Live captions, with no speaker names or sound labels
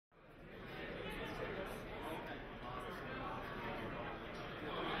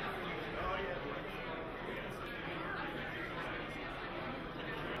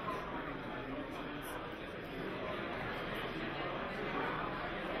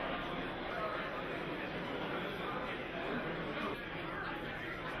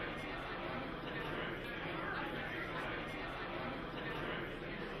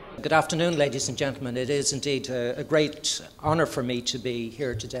Good afternoon, ladies and gentlemen. It is indeed a great honour for me to be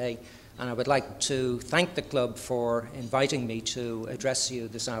here today, and I would like to thank the club for inviting me to address you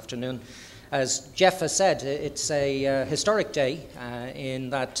this afternoon. As Jeff has said, it's a historic day in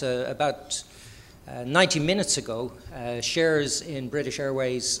that about 90 minutes ago, shares in British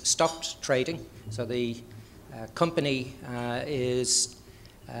Airways stopped trading. So the company is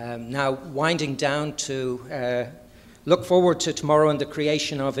now winding down to look forward to tomorrow and the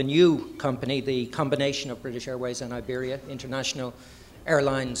creation of a new company, the combination of British Airways and Iberia, International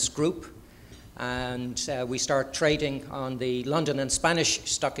Airlines Group. And we start trading on the London and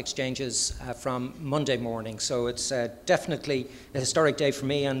Spanish stock exchanges from Monday morning. So it's definitely a historic day for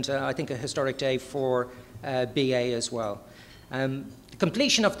me, and I think a historic day for BA as well. The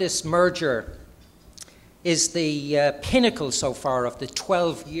completion of this merger is the pinnacle so far of the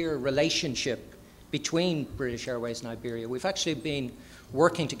 12-year relationship between British Airways and Iberia. We've actually been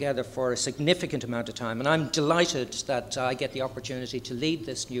working together for a significant amount of time, and I'm delighted that I get the opportunity to lead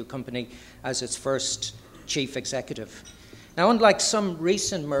this new company as its first chief executive. Now, unlike some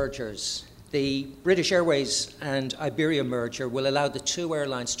recent mergers, the British Airways and Iberia merger will allow the two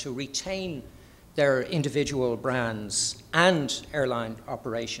airlines to retain their individual brands and airline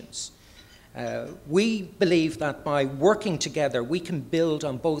operations. We believe that by working together, we can build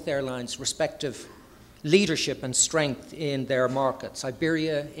on both airlines' respective leadership and strength in their markets.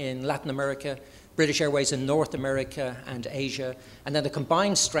 Iberia in Latin America, British Airways in North America and Asia, and then the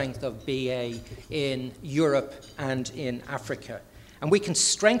combined strength of BA in Europe and in Africa. And we can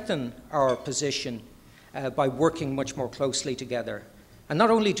strengthen our position by working much more closely together. And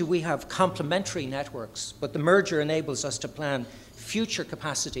not only do we have complementary networks, but the merger enables us to plan future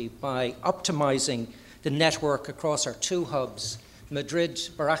capacity by optimizing the network across our two hubs, Madrid,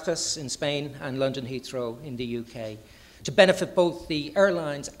 Barajas in Spain, and London Heathrow in the UK, to benefit both the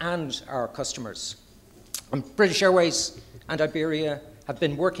airlines and our customers. And British Airways and Iberia have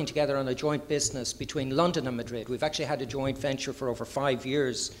been working together on a joint business between London and Madrid. We've actually had a joint venture for over 5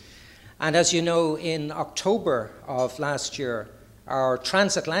 years. And as you know, in October of last year, our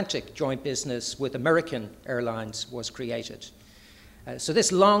transatlantic joint business with American Airlines was created. So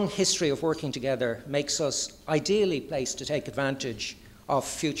this long history of working together makes us ideally placed to take advantage of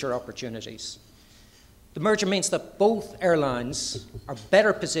future opportunities. The merger means that both airlines are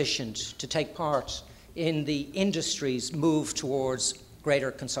better positioned to take part in the industry's move towards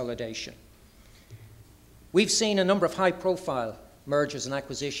greater consolidation. We've seen a number of high-profile mergers and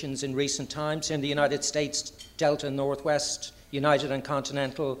acquisitions in recent times. In the United States, Delta and Northwest, United and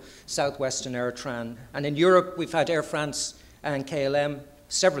Continental, Southwest and AirTran. And in Europe, we've had Air France and KLM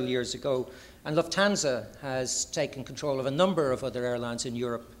several years ago, and Lufthansa has taken control of a number of other airlines in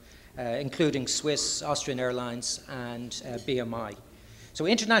Europe, including Swiss, Austrian Airlines, and BMI. So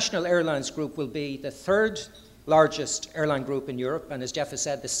International Airlines Group will be the third largest airline group in Europe, and as Jeff has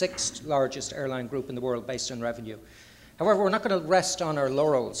said, the sixth largest airline group in the world based on revenue. However, we're not going to rest on our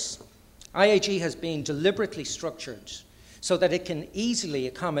laurels. IAG has been deliberately structured so that it can easily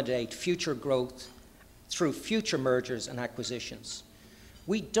accommodate future growth through future mergers and acquisitions.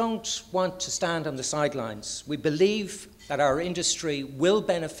 We don't want to stand on the sidelines. We believe that our industry will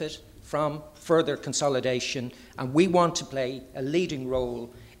benefit from further consolidation, and we want to play a leading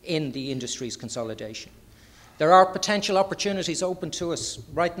role in the industry's consolidation. There are potential opportunities open to us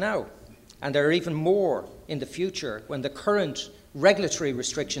right now, and there are even more in the future when the current regulatory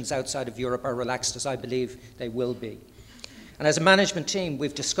restrictions outside of Europe are relaxed, as I believe they will be. And as a management team,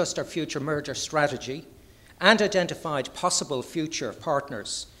 we've discussed our future merger strategy and identified possible future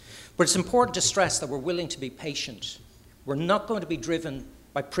partners. But it's important to stress that we're willing to be patient. We're not going to be driven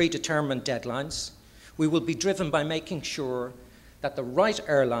by predetermined deadlines. We will be driven by making sure that the right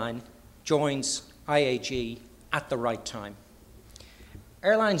airline joins IAG at the right time.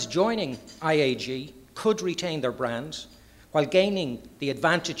 Airlines joining IAG could retain their brand while gaining the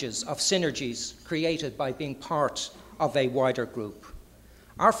advantages of synergies created by being part of a wider group.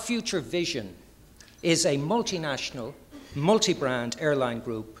 Our future vision is a multinational, multi-brand airline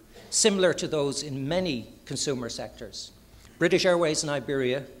group similar to those in many consumer sectors. British Airways and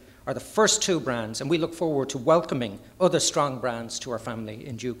Iberia are the first two brands, and we look forward to welcoming other strong brands to our family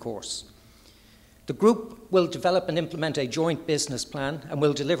in due course. The group will develop and implement a joint business plan and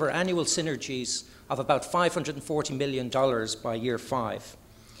will deliver annual synergies of about $540 million by year 5.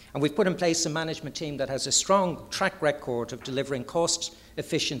 And we've put in place a management team that has a strong track record of delivering cost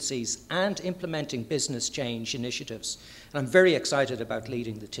efficiencies and implementing business change initiatives. And I'm very excited about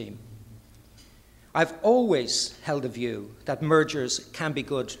leading the team. I've always held the view that mergers can be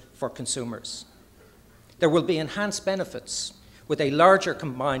good for consumers. There will be enhanced benefits with a larger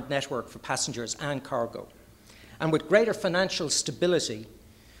combined network for passengers and cargo. And with greater financial stability,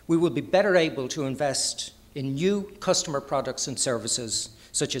 we will be better able to invest in new customer products and services,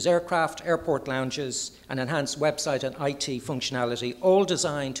 such as aircraft, airport lounges, and enhanced website and IT functionality, all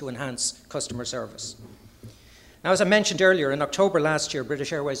designed to enhance customer service. Now, as I mentioned earlier, in October last year,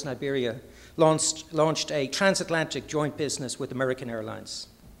 British Airways and Iberia launched a transatlantic joint business with American Airlines.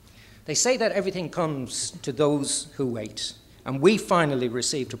 They say that everything comes to those who wait, and we finally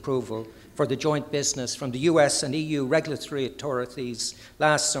received approval for the joint business from the US and EU regulatory authorities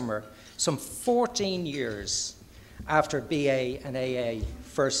last summer, some 14 years after BA and AA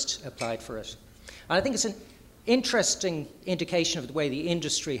first applied for it. And I think it's an interesting indication of the way the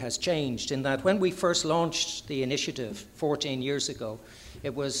industry has changed, in that when we first launched the initiative 14 years ago,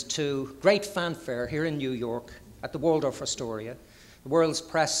 it was to great fanfare here in New York at the Waldorf Astoria. The world's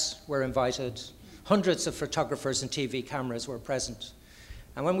press were invited. Hundreds of photographers and TV cameras were present.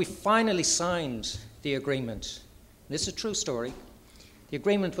 And when we finally signed the agreement, this is a true story, the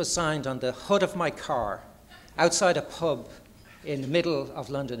agreement was signed on the hood of my car outside a pub in the middle of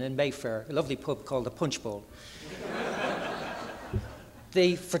London in Mayfair, a lovely pub called the Punch Bowl.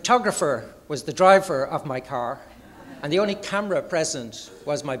 The photographer was the driver of my car, and the only camera present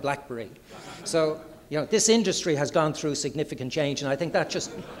was my BlackBerry. So, this industry has gone through significant change, and I think that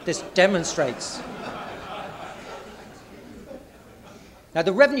this demonstrates. Now,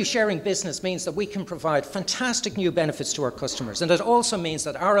 the revenue sharing business means that we can provide fantastic new benefits to our customers, and it also means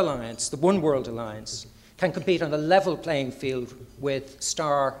that our alliance, the One World Alliance, can compete on a level playing field with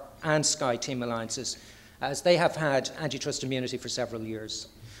Star and Sky team alliances, as they have had antitrust immunity for several years.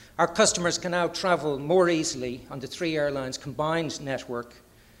 Our customers can now travel more easily on the 3 airlines combined network,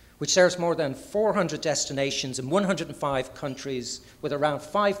 which serves more than 400 destinations in 105 countries with around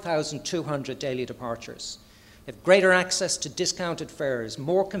 5,200 daily departures. They have greater access to discounted fares,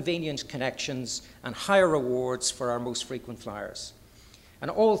 more convenient connections, and higher rewards for our most frequent flyers. And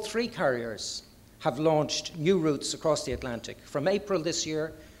all 3 carriers have launched new routes across the Atlantic. From April this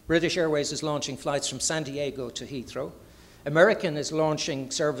year, British Airways is launching flights from San Diego to Heathrow. American is launching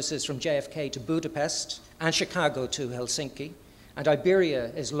services from JFK to Budapest and Chicago to Helsinki. And Iberia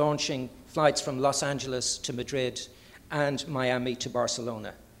is launching flights from Los Angeles to Madrid and Miami to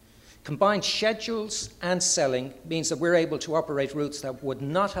Barcelona. Combined schedules and selling means that we're able to operate routes that would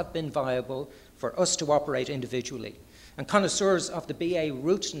not have been viable for us to operate individually. And connoisseurs of the BA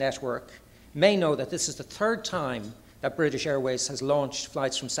route network may know that this is the 3rd time that British Airways has launched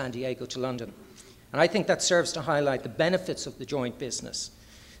flights from San Diego to London. And I think that serves to highlight the benefits of the joint business.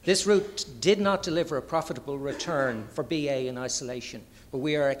 This route did not deliver a profitable return for BA in isolation, but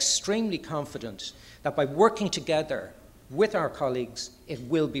we are extremely confident that by working together with our colleagues, it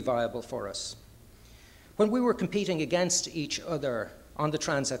will be viable for us. When we were competing against each other on the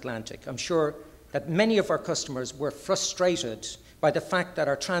transatlantic, I'm sure that many of our customers were frustrated by the fact that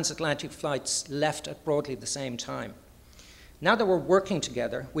our transatlantic flights left at broadly the same time. Now that we're working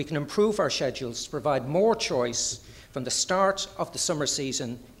together, we can improve our schedules to provide more choice from the start of the summer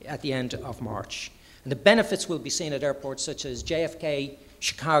season at the end of March. And the benefits will be seen at airports such as JFK,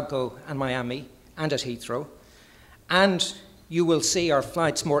 Chicago, and Miami, and at Heathrow. And you will see our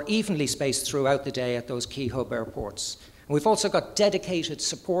flights more evenly spaced throughout the day at those key hub airports. And we've also got dedicated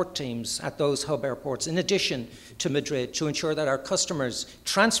support teams at those hub airports, in addition to Madrid, to ensure that our customers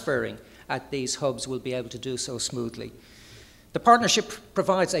transferring at these hubs will be able to do so smoothly. The partnership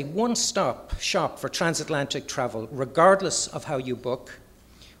provides a one-stop shop for transatlantic travel, regardless of how you book,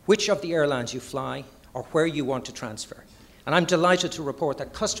 which of the airlines you fly, or where you want to transfer. And I'm delighted to report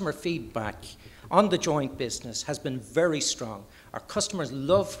that customer feedback on the joint business has been very strong. Our customers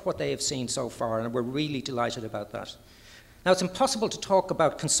love what they have seen so far, and we're really delighted about that. Now, it's impossible to talk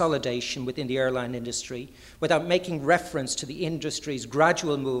about consolidation within the airline industry without making reference to the industry's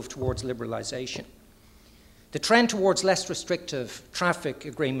gradual move towards liberalisation. The trend towards less restrictive traffic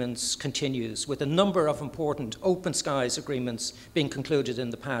agreements continues, with a number of important open skies agreements being concluded in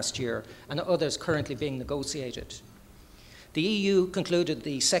the past year and others currently being negotiated. The EU concluded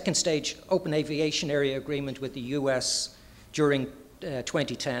the 2nd stage open aviation area agreement with the US during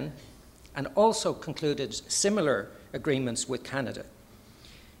 2010 and also concluded similar agreements with Canada.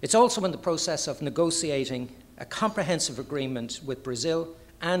 It's also in the process of negotiating a comprehensive agreement with Brazil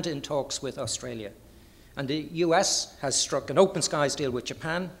and in talks with Australia. And the US has struck an open skies deal with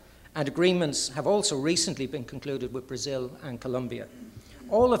Japan, and agreements have also recently been concluded with Brazil and Colombia.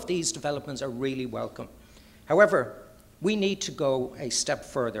 All of these developments are really welcome. However, we need to go a step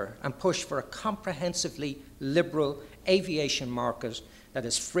further and push for a comprehensively liberal aviation market that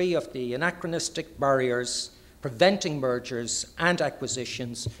is free of the anachronistic barriers preventing mergers and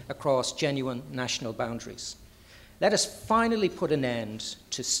acquisitions across genuine national boundaries. Let us finally put an end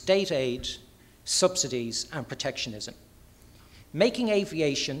to state aid, subsidies, and protectionism. Making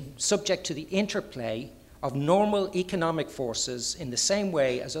aviation subject to the interplay of normal economic forces in the same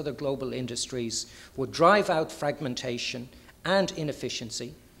way as other global industries would drive out fragmentation and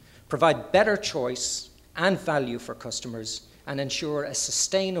inefficiency, provide better choice and value for customers, and ensure a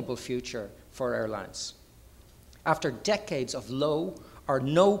sustainable future for airlines. After decades of low or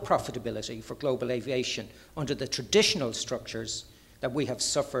no profitability for global aviation under the traditional structures that we have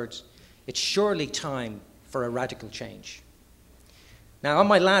suffered, it's surely time for a radical change. Now, on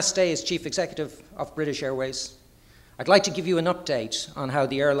my last day as Chief Executive of British Airways, I'd like to give you an update on how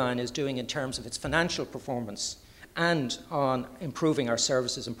the airline is doing in terms of its financial performance and on improving our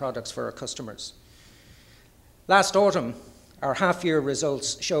services and products for our customers. Last autumn, our half-year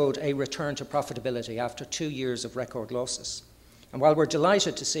results showed a return to profitability after 2 years of record losses. And while we're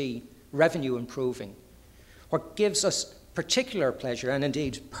delighted to see revenue improving, what gives us particular pleasure, and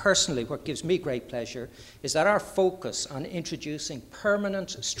indeed personally what gives me great pleasure, is that our focus on introducing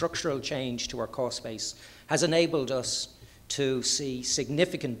permanent structural change to our cost base has enabled us to see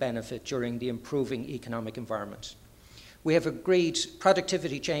significant benefit during the improving economic environment. We have agreed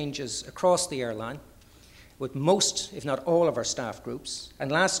productivity changes across the airline with most, if not all, of our staff groups,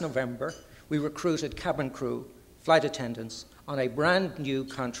 and last November we recruited cabin crew, flight attendants, on a brand new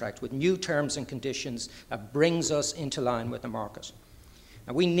contract with new terms and conditions that brings us into line with the market.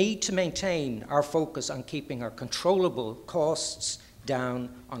 And we need to maintain our focus on keeping our controllable costs down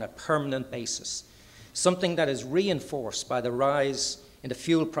on a permanent basis, something that is reinforced by the rise in the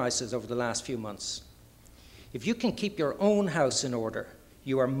fuel prices over the last few months. If you can keep your own house in order,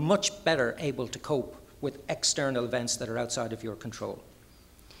 you are much better able to cope with external events that are outside of your control.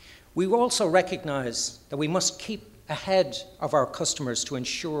 We also recognize that we must keep ahead of our customers to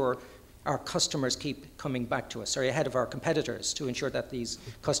ensure our customers keep coming back to us, or ahead of our competitors to ensure that these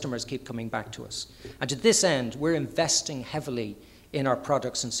customers keep coming back to us. And to this end, we're investing heavily in our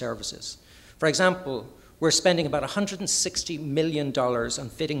products and services. For example, we're spending about $160 million on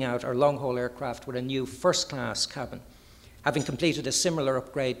fitting out our long-haul aircraft with a new first-class cabin, having completed a similar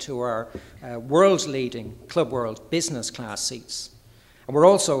upgrade to our world-leading Club World business class seats. And we're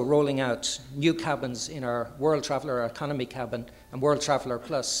also rolling out new cabins in our World Traveller Economy cabin and World Traveller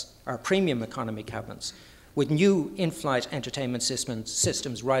Plus, our premium economy cabins, with new in-flight entertainment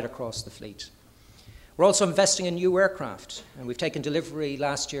systems right across the fleet. We're also investing in new aircraft, and we've taken delivery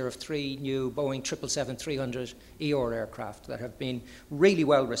last year of 3 new Boeing 777-300 EOR aircraft that have been really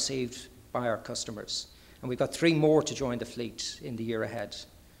well received by our customers. And we've got 3 more to join the fleet in the year ahead.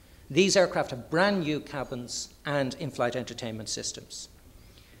 These aircraft have brand new cabins and in-flight entertainment systems.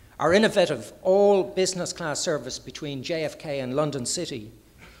 Our innovative all-business class service between JFK and London City,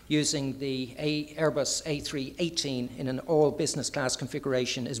 using the Airbus A318 in an all-business class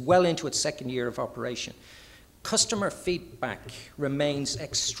configuration, is well into its 2nd year of operation. Customer feedback remains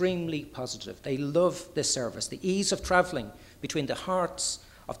extremely positive. They love this service. The ease of traveling between the hearts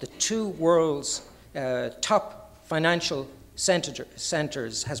of the 2 world's top financial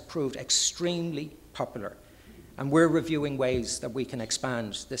centers has proved extremely popular, and we're reviewing ways that we can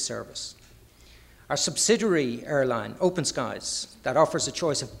expand this service. Our subsidiary airline, Open Skies, that offers a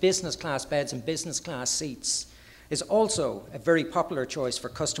choice of business class beds and business class seats, is also a very popular choice for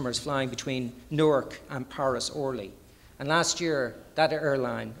customers flying between Newark and Paris Orly. And last year, that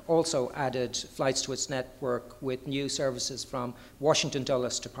airline also added flights to its network with new services from Washington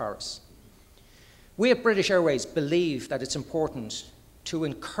Dulles to Paris. We at British Airways believe that it's important to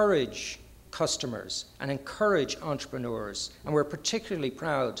encourage customers and encourage entrepreneurs, and we're particularly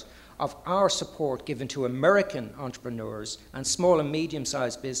proud of our support given to American entrepreneurs and small and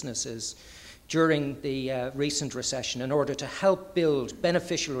medium-sized businesses during the recent recession in order to help build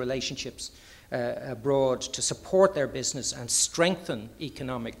beneficial relationships abroad to support their business and strengthen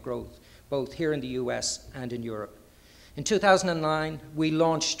economic growth, both here in the US and in Europe. In 2009, we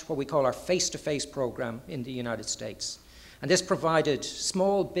launched what we call our face-to-face program in the United States. And this provided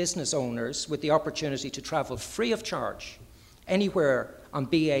small business owners with the opportunity to travel free of charge anywhere on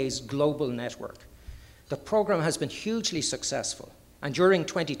BA's global network. The program has been hugely successful, and during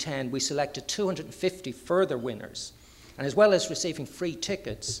 2010, we selected 250 further winners. And as well as receiving free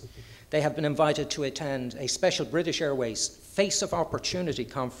tickets, they have been invited to attend a special British Airways Face of Opportunity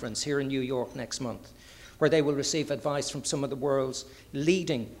conference here in New York next month, where they will receive advice from some of the world's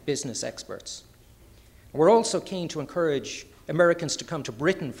leading business experts. We're also keen to encourage Americans to come to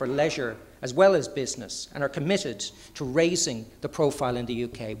Britain for leisure as well as business, and are committed to raising the profile in the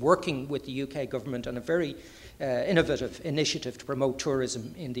UK, working with the UK government on a very innovative initiative to promote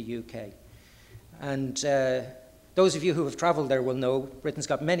tourism in the UK. And those of you who have travelled there will know Britain's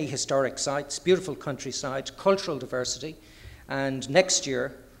got many historic sites, beautiful countryside, cultural diversity, and next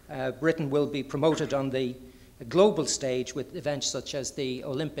year Britain will be promoted on the global stage with events such as the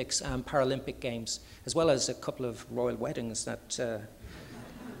Olympics and Paralympic Games, as well as a couple of royal weddings that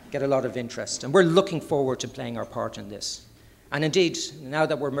get a lot of interest. And we're looking forward to playing our part in this. And indeed, now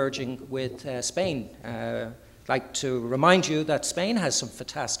that we're merging with Spain, I'd like to remind you that Spain has some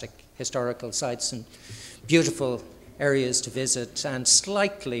fantastic historical sites and beautiful areas to visit and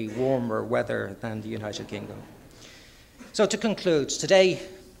slightly warmer weather than the United Kingdom. So to conclude, today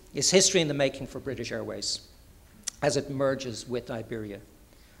is history in the making for British Airways as it merges with Iberia.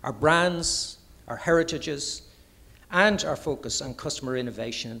 Our brands, our heritages, and our focus on customer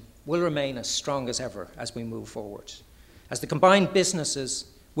innovation will remain as strong as ever as we move forward, as the combined businesses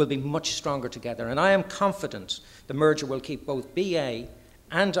will be much stronger together. And I am confident the merger will keep both BA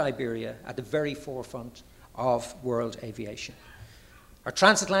and Iberia at the very forefront of world aviation. Our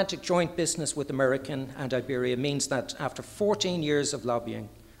transatlantic joint business with American and Iberia means that after 14 years of lobbying,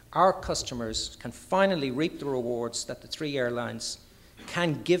 our customers can finally reap the rewards that the three airlines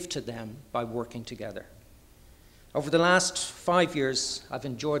can give to them by working together. Over the last 5 years, I've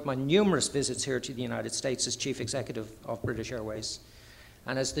enjoyed my numerous visits here to the United States as Chief Executive of British Airways.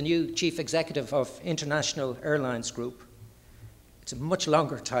 And as the new Chief Executive of International Airlines Group, it's a much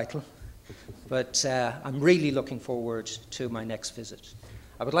longer title, but I'm really looking forward to my next visit.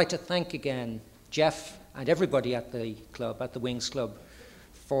 I would like to thank again Jeff and everybody at the club, at the Wings Club,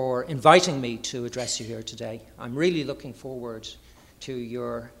 for inviting me to address you here today. I'm really looking forward to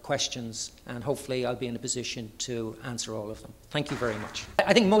your questions, and hopefully I'll be in a position to answer all of them. Thank you very much.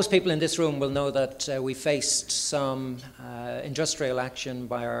 I think most people in this room will know that we faced some industrial action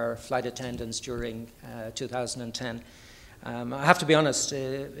by our flight attendants during 2010. I have to be honest,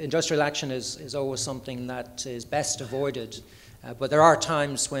 industrial action is always something that is best avoided, but there are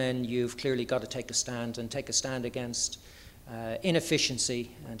times when you've clearly got to take a stand, and take a stand against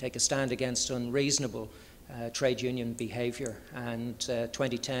inefficiency and take a stand against unreasonable trade union behaviour. And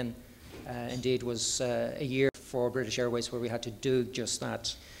 2010 indeed was a year for British Airways where we had to do just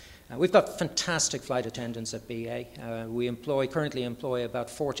that. We've got fantastic flight attendants at BA. We currently employ about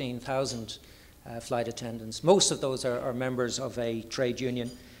 14,000 flight attendants. Most of those are members of a trade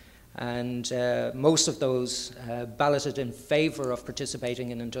union, and most of those balloted in favour of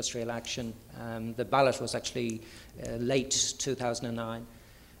participating in industrial action. The ballot was actually late 2009.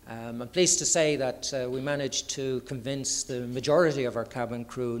 I'm pleased to say that we managed to convince the majority of our cabin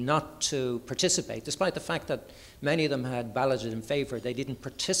crew not to participate, despite the fact that many of them had balloted in favour. They didn't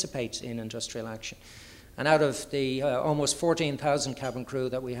participate in industrial action. And out of the almost 14,000 cabin crew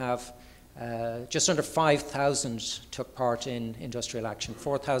that we have, just under 5,000 took part in industrial action,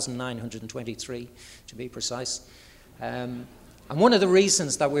 4,923 to be precise. And one of the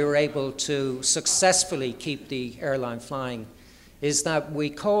reasons that we were able to successfully keep the airline flying is that we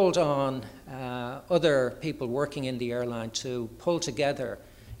called on other people working in the airline to pull together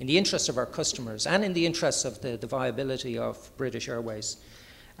in the interest of our customers and in the interest of the viability of British Airways,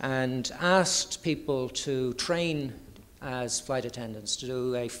 and asked people to train as flight attendants, to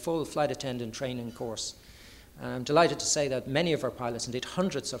do a full flight attendant training course. And I'm delighted to say that many of our pilots, indeed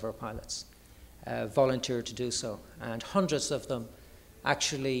hundreds of our pilots, volunteered to do so, and hundreds of them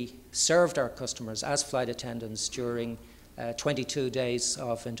actually served our customers as flight attendants during 22 days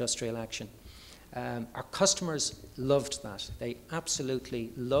of industrial action. Our customers loved that. They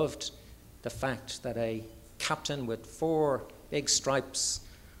absolutely loved the fact that a captain with 4 big stripes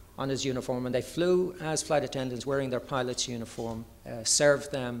on his uniform, and they flew as flight attendants wearing their pilot's uniform,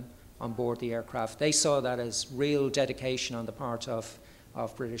 served them on board the aircraft. They saw that as real dedication on the part of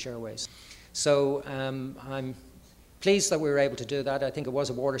British Airways. So I'm pleased that we were able to do that. I think it was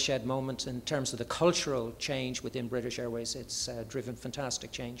a watershed moment in terms of the cultural change within British Airways. It's driven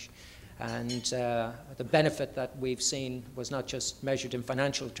fantastic change. And the benefit that we've seen was not just measured in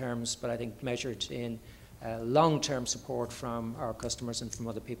financial terms, but I think measured in long-term support from our customers and from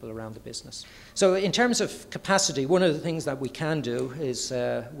other people around the business. So in terms of capacity, one of the things that we can do is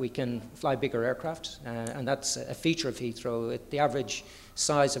we can fly bigger aircraft, and that's a feature of Heathrow. The average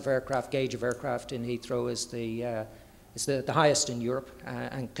size of aircraft, gauge of aircraft in Heathrow is the highest in Europe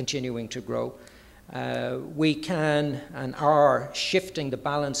and continuing to grow. We can and are shifting the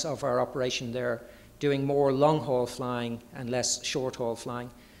balance of our operation there, doing more long-haul flying and less short-haul flying.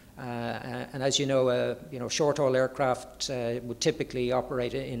 And as you know, short-haul aircraft would typically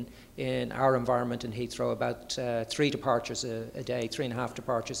operate in our environment in Heathrow about 3 departures a day, 3.5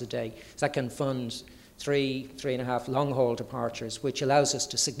 departures a day. So that can fund three and a half long-haul departures, which allows us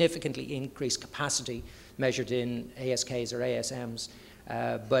to significantly increase capacity measured in ASKs or ASMs.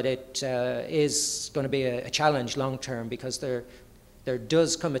 But it is going to be a challenge long-term, because there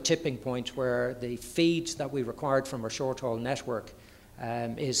does come a tipping point where the feed that we required from our short-haul network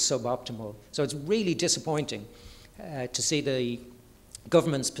is suboptimal. So it's really disappointing to see the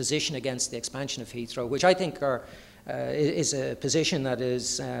government's position against the expansion of Heathrow, which I think is a position that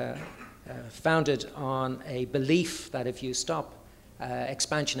is founded on a belief that if you stop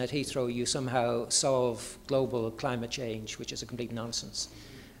expansion at Heathrow, you somehow solve global climate change, which is a complete nonsense.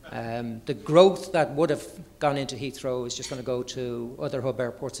 The growth that would have gone into Heathrow is just going to go to other hub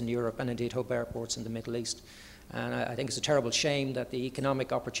airports in Europe, and indeed hub airports in the Middle East. And I think it's a terrible shame that the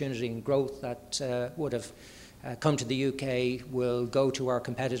economic opportunity and growth that would have come to the UK will go to our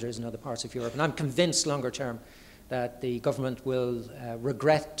competitors in other parts of Europe. And I'm convinced longer term that the government will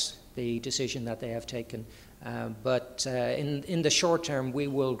regret the decision that they have taken. But in the short term, we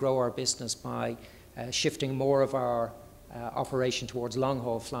will grow our business by shifting more of our operation towards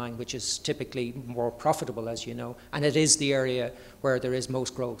long-haul flying, which is typically more profitable, as you know, and it is the area where there is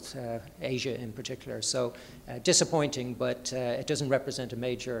most growth, Asia in particular. So disappointing, but it doesn't represent a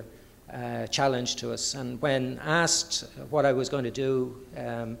major challenge to us. And when asked what I was going to do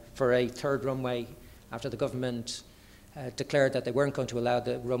for a third runway after the government declared that they weren't going to allow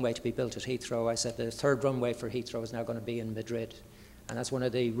the runway to be built at Heathrow, I said the third runway for Heathrow is now going to be in Madrid. And that's one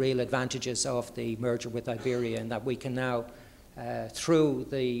of the real advantages of the merger with Iberia, in that we can now, through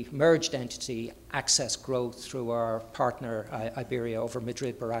the merged entity, access growth through our partner Iberia over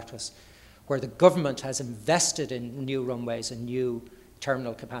Madrid-Barajas, where the government has invested in new runways and new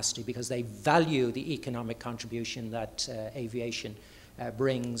terminal capacity because they value the economic contribution that aviation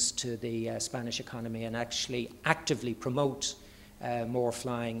brings to the Spanish economy, and actually actively promote more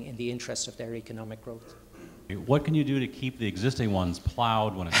flying in the interest of their economic growth. What can you do to keep the existing ones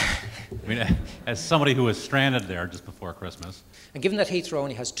plowed when it's, I mean, as somebody who was stranded there just before Christmas? And given that Heathrow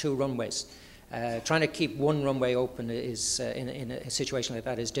only has 2 runways, trying to keep one runway open is, in a situation like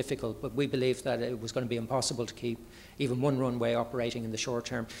that, is difficult, but we believe that it was going to be impossible to keep even one runway operating in the short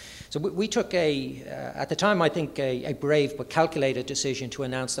term. So we took at the time, I think, a brave but calculated decision to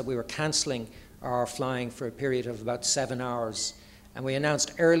announce that we were cancelling our flying for a period of about 7 hours. And we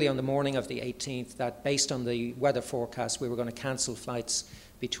announced early on the morning of the 18th that, based on the weather forecast, we were going to cancel flights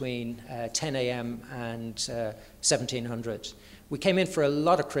between 10 a.m. and 1700. We came in for a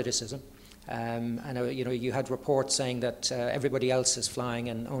lot of criticism. And you had reports saying that everybody else is flying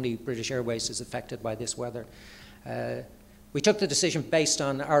and only British Airways is affected by this weather. We took the decision based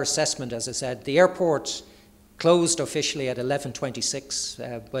on our assessment, as I said. The airport closed officially at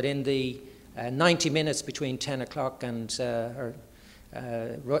 11:26, but in the 90 minutes between 10 o'clock and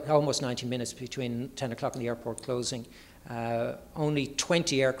almost 90 minutes between 10 o'clock and the airport closing, only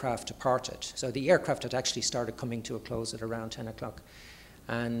 20 aircraft departed. So the aircraft had actually started coming to a close at around 10 o'clock.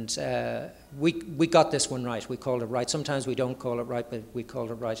 And we got this one right. We called it right. Sometimes we don't call it right, but we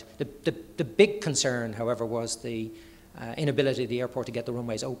called it right. The big concern, however, was the inability of the airport to get the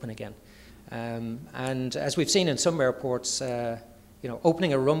runways open again. And as we've seen in some airports,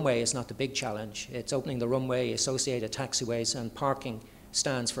 opening a runway is not the big challenge. It's opening the runway, associated taxiways, and parking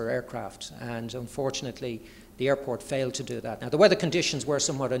stands for aircraft. And unfortunately, the airport failed to do that. Now, the weather conditions were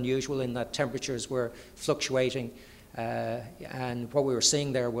somewhat unusual in that temperatures were fluctuating. And what we were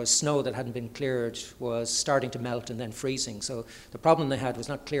seeing there was snow that hadn't been cleared was starting to melt and then freezing. So the problem they had was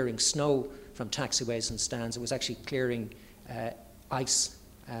not clearing snow from taxiways and stands. It was actually clearing ice.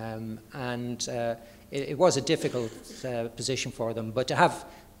 It was a difficult position for them, but to have,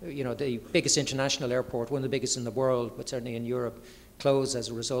 the biggest international airport, one of the biggest in the world, but certainly in Europe, close as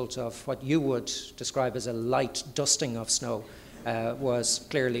a result of what you would describe as a light dusting of snow was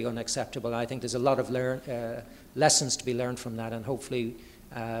clearly unacceptable. I think there's a lot of lessons to be learned from that, and hopefully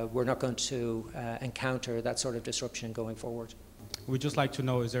we're not going to encounter that sort of disruption going forward. We'd just like to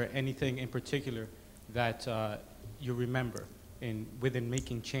know, is there anything in particular that you remember within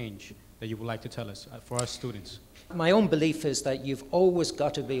making change that you would like to tell us, for us students? My own belief is that you've always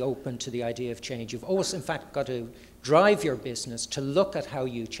got to be open to the idea of change. You've always, in fact, got to drive your business to look at how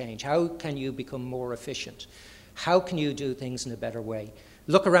you change. How can you become more efficient? How can you do things in a better way?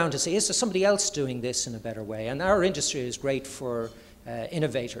 Look around to see, is there somebody else doing this in a better way? And our industry is great for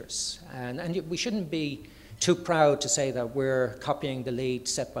innovators. And we shouldn't be too proud to say that we're copying the lead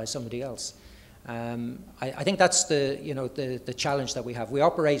set by somebody else. I think that's the challenge that we have. We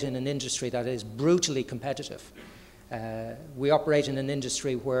operate in an industry that is brutally competitive. We operate in an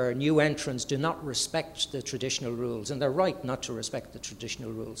industry where new entrants do not respect the traditional rules, and they're right not to respect the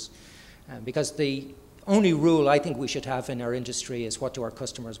traditional rules, because the only rule I think we should have in our industry is what do our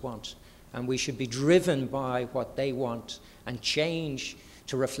customers want. And we should be driven by what they want and change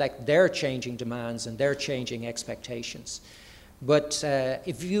to reflect their changing demands and their changing expectations. But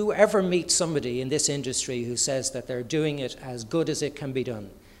if you ever meet somebody in this industry who says that they're doing it as good as it can be done,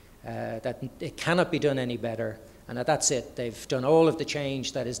 that it cannot be done any better, and that's it, they've done all of the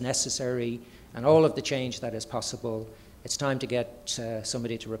change that is necessary and all of the change that is possible, it's time to get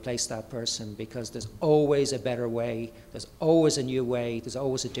somebody to replace that person, because there's always a better way, there's always a new way, there's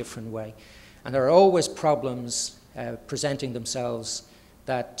always a different way. And there are always problems presenting themselves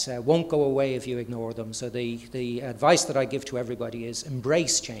that won't go away if you ignore them. So the advice that I give to everybody is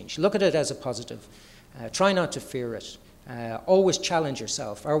embrace change. Look at it as a positive. Try not to fear it. Always challenge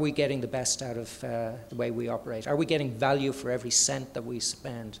yourself. Are we getting the best out of the way we operate? Are we getting value for every cent that we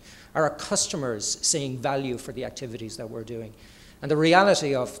spend? Are our customers seeing value for the activities that we're doing? And the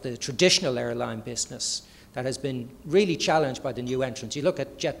reality of the traditional airline business that has been really challenged by the new entrants. You look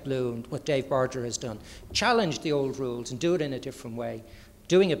at JetBlue and what Dave Barger has done. Challenge the old rules and do it in a different way.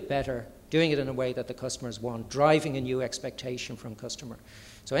 Doing it better, doing it in a way that the customers want, driving a new expectation from customer.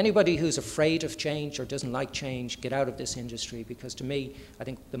 So anybody who's afraid of change or doesn't like change, get out of this industry, because to me, I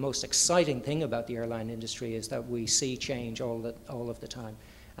think the most exciting thing about the airline industry is that we see change all of the time.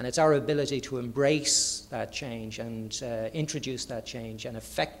 And it's our ability to embrace that change and introduce that change and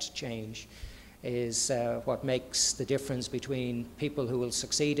affect change is what makes the difference between people who will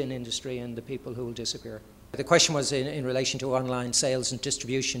succeed in industry and the people who will disappear. The question was in relation to online sales and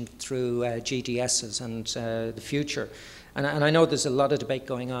distribution through GDSs and the future. And I know there's a lot of debate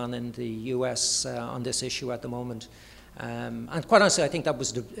going on in the US on this issue at the moment. And quite honestly, I think that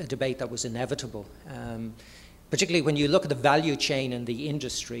was a debate that was inevitable. Particularly when you look at the value chain in the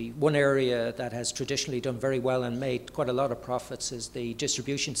industry, one area that has traditionally done very well and made quite a lot of profits is the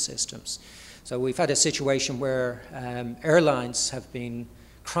distribution systems. So we've had a situation where airlines have been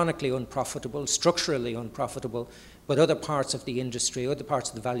chronically unprofitable, structurally unprofitable, but other parts of the industry, other parts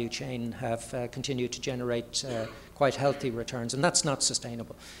of the value chain have continued to generate quite healthy returns, and that's not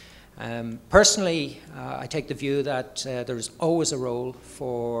sustainable. Personally, I take the view that there's always a role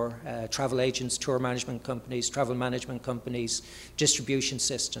for travel agents, tour management companies, travel management companies, distribution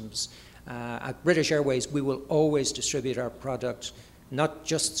systems. At British Airways, we will always distribute our product not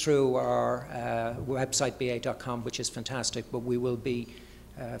just through our website, ba.com, which is fantastic, but we will be,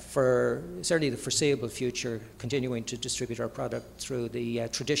 for certainly the foreseeable future, continuing to distribute our product through the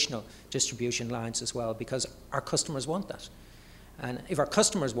traditional distribution lines as well, because our customers want that. And if our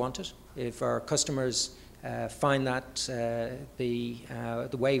customers want it, if our customers find that the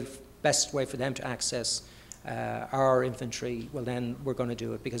best way for them to access our inventory, well then we're going to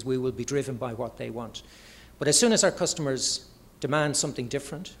do it, because we will be driven by what they want. But as soon as our customers demand something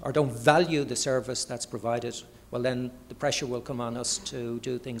different or don't value the service that's provided, well then the pressure will come on us to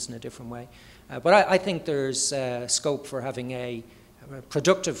do things in a different way. But I think there's scope for having a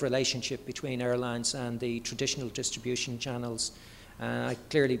productive relationship between airlines and the traditional distribution channels. I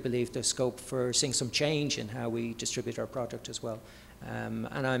clearly believe there's scope for seeing some change in how we distribute our product as well.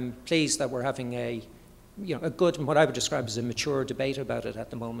 And I'm pleased that we're having a good and what I would describe as a mature debate about it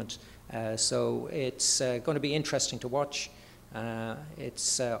at the moment. So it's going to be interesting to watch.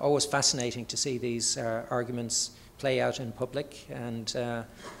 It's always fascinating to see these arguments play out in public, and I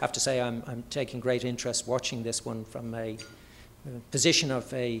have to say I'm taking great interest watching this one from a position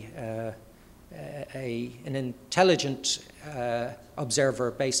of an intelligent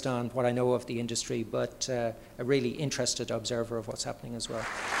observer based on what I know of the industry, but a really interested observer of what's happening as well.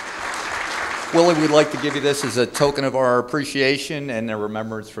 Willie, we'd like to give you this as a token of our appreciation and a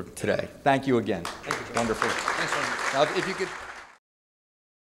remembrance for today. Thank you again. Thank you, Joe. Wonderful. Thanks very much. Now, if you could